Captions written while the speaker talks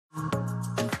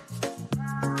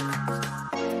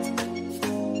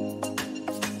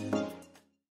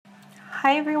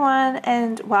Hi everyone,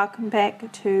 and welcome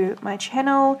back to my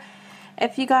channel.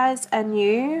 If you guys are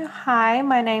new, hi,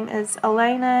 my name is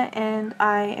Elena and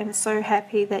I am so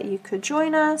happy that you could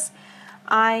join us.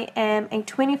 I am a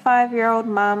 25-year-old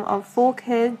mum of 4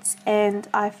 kids and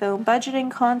I film budgeting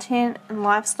content and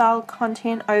lifestyle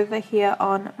content over here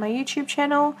on my YouTube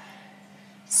channel.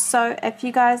 So if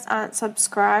you guys aren't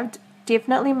subscribed,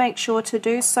 definitely make sure to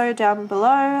do so down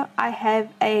below. I have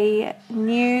a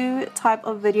new type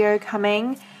of video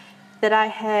coming that I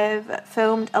have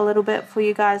filmed a little bit for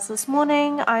you guys this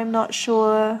morning. I'm not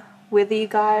sure whether you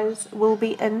guys will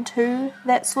be into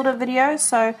that sort of video,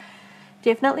 so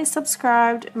definitely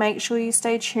subscribe. Make sure you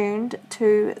stay tuned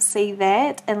to see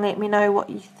that and let me know what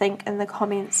you think in the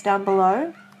comments down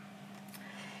below.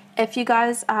 If you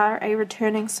guys are a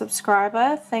returning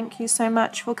subscriber, thank you so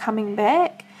much for coming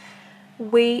back.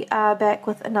 We are back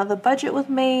with another budget with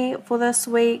me for this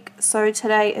week. So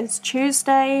today is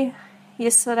Tuesday.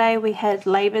 Yesterday we had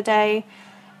Labor Day.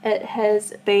 It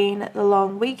has been the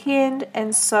long weekend,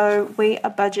 and so we are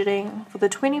budgeting for the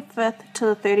 25th to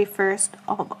the 31st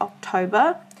of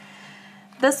October.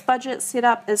 This budget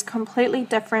setup is completely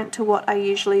different to what I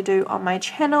usually do on my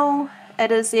channel.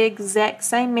 It is the exact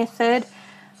same method.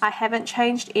 I haven't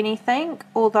changed anything,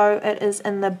 although it is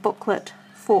in the booklet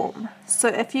form. So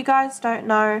if you guys don't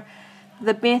know,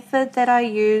 the method that I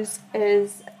use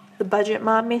is the Budget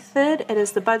Mom method. It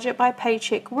is the Budget by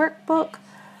Paycheck workbook,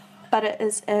 but it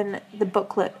is in the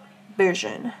booklet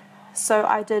version. So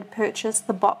I did purchase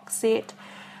the box set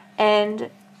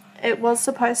and it was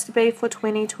supposed to be for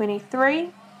 2023,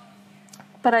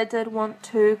 but I did want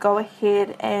to go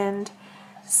ahead and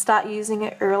start using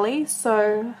it early.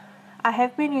 So I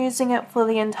have been using it for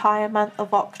the entire month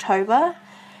of October,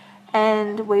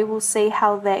 and we will see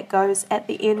how that goes at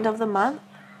the end of the month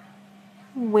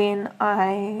when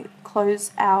I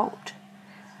close out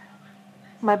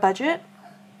my budget.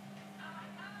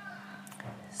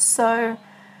 So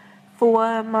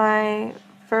for my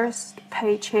first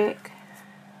paycheck,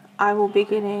 I will be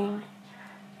getting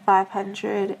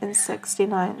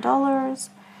 $569,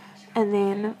 and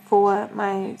then for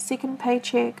my second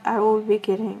paycheck I will be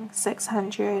getting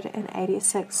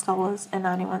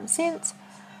 $686.91.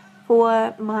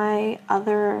 For my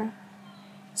other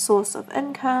source of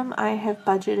income, I have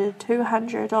budgeted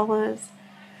 $200,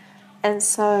 and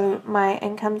so my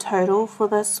income total for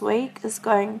this week is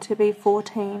going to be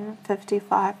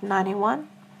 $1455.91.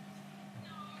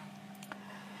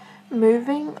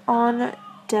 Moving on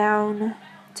down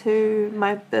to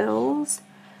my bills,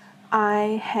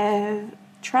 I have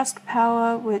Trust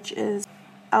Power, which is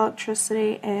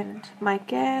electricity and my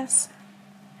gas,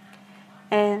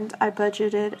 and I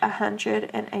budgeted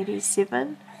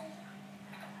 $187.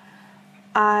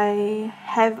 I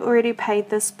have already paid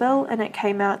this bill and it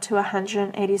came out to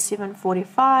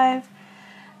 $187.45.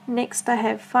 Next I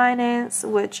have finance,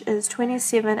 which is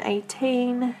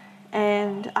 $27.18,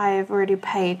 and I have already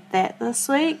paid that this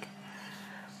week.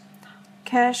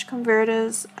 Cash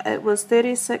converters, it was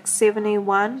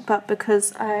 $36.71, but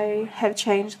because I have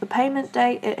changed the payment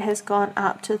date, it has gone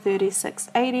up to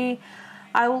 $36.80.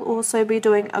 I will also be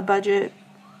doing a budget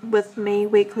with me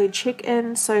weekly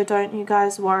check-in, so don't you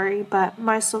guys worry, but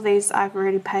most of these I've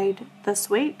already paid this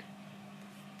week.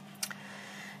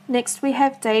 Next we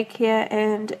have daycare,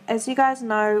 and as you guys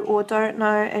know or don't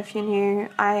know if you're new,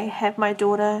 I have my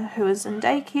daughter who is in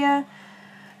daycare,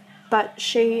 but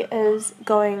she is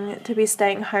going to be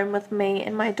staying home with me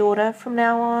and my daughter from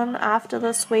now on after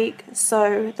this week.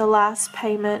 So the last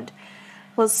payment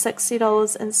was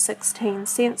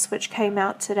 $60.16, which came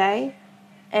out today,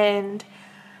 and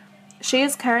she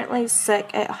is currently sick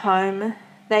at home.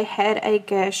 They had a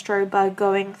gastro bug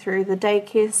going through the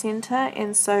daycare center,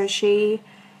 and so she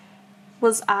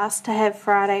was asked to have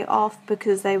Friday off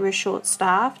because they were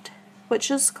short-staffed,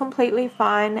 which is completely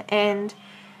fine. And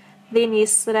then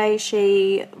yesterday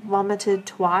she vomited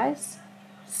twice,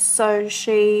 so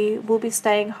she will be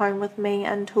staying home with me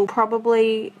until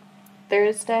probably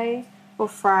Thursday or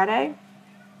Friday.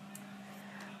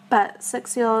 But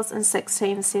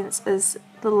 $60.16 is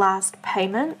the last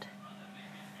payment.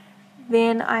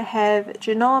 Then I have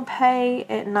Genoa Pay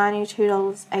at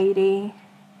 $92.80,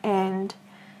 and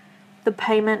the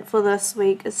payment for this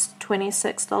week is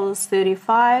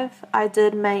 $26.35. I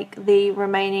did make the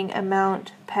remaining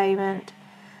amount payment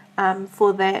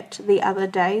for that the other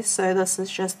day, so this is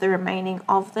just the remaining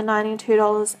of the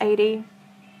 $92.80.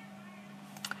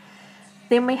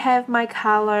 Then we have my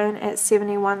car loan at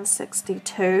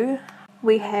 $71.62.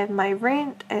 We have my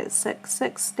rent at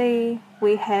 $660.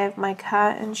 We have my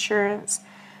car insurance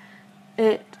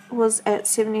it was at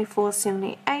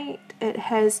 $74.78. It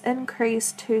has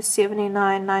increased to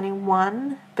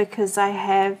 $79.91 because I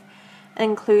have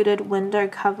included window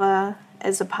cover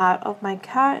as a part of my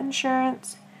car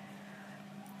insurance.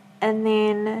 And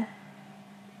then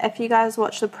if you guys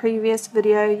watched the previous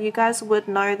video, you guys would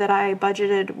know that I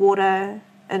budgeted water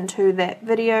into that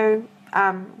video,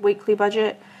 weekly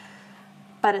budget,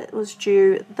 but it was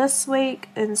due this week,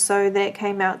 and so that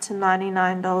came out to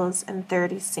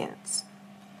 $99.30.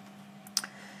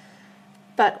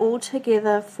 But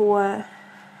altogether for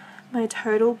my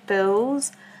total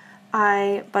bills,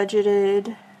 I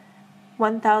budgeted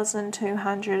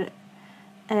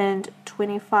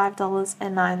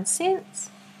 $1,225.09.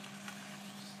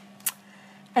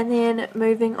 And then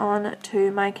moving on to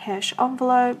my cash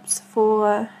envelopes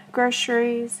for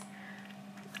groceries,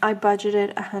 I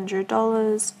budgeted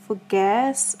 $100. For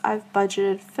gas, I've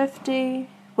budgeted $50,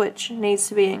 which needs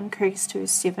to be increased to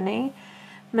 $70.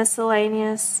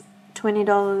 Miscellaneous,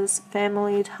 $20.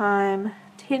 Family time,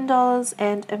 $10.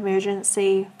 And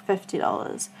emergency,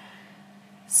 $50.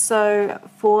 So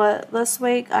for this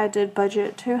week, I did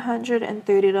budget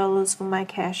 $230 for my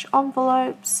cash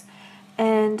envelopes,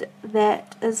 and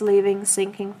that is leaving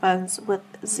sinking funds with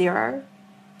 $0.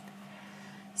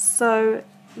 So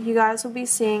you guys will be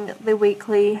seeing the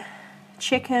weekly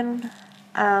check-in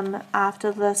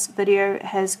after this video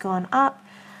has gone up.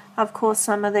 Of course,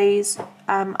 some of these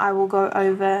I will go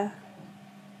over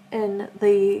in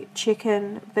the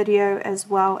check-in video, as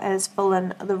well as fill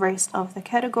in the rest of the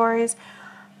categories.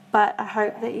 But I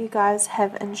hope that you guys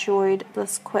have enjoyed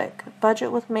this quick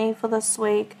budget with me for this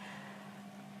week.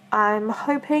 I'm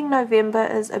hoping November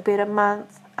is a better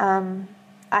month. I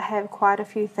have quite a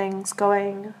few things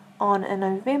going on in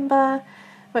November,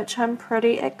 which I'm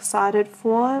pretty excited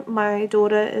for. My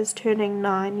daughter is turning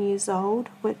 9 years old,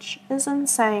 which is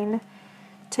insane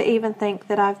to even think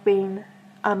that I've been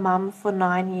a mum for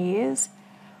 9 years.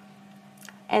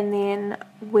 And then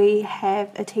we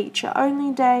have a teacher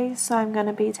only day, so I'm going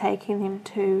to be taking them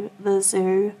to the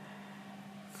zoo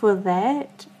for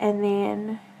that. And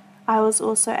then I was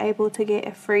also able to get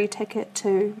a free ticket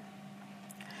to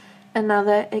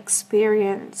another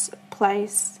experience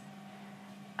place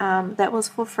that was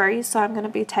for free, so I'm going to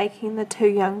be taking the 2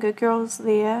 younger girls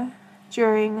there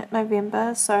during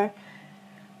November. So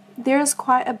there's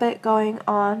quite a bit going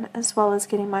on, as well as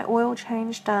getting my oil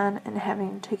change done and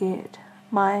having to get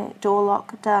my door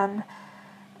lock done.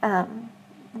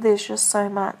 There's just so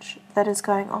much that is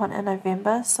going on in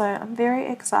November, so I'm very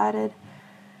excited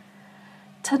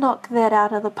to knock that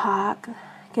out of the park,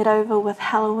 get over with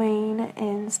Halloween,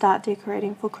 and start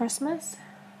decorating for Christmas.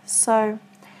 So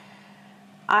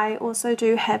I also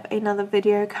do have another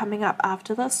video coming up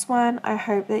after this one. I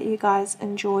hope that you guys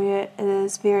enjoy it. It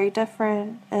is very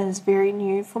different. It is very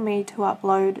new for me to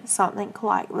upload something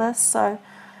like this, so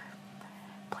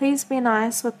please be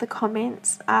nice with the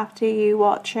comments after you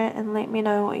watch it and let me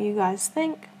know what you guys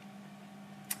think.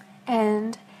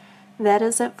 And that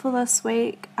is it for this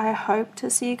week. I hope to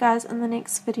see you guys in the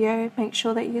next video. Make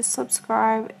sure that you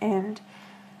subscribe, and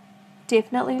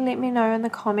definitely let me know in the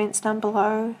comments down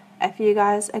below if you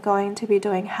guys are going to be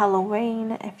doing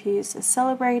Halloween, if you're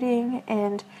celebrating,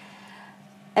 and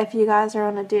if you guys are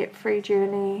on a debt-free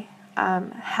journey,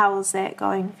 how is that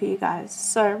going for you guys?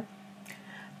 So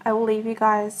I will leave you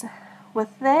guys with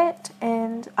that,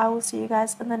 and I will see you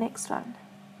guys in the next one.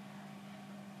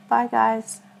 Bye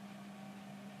guys.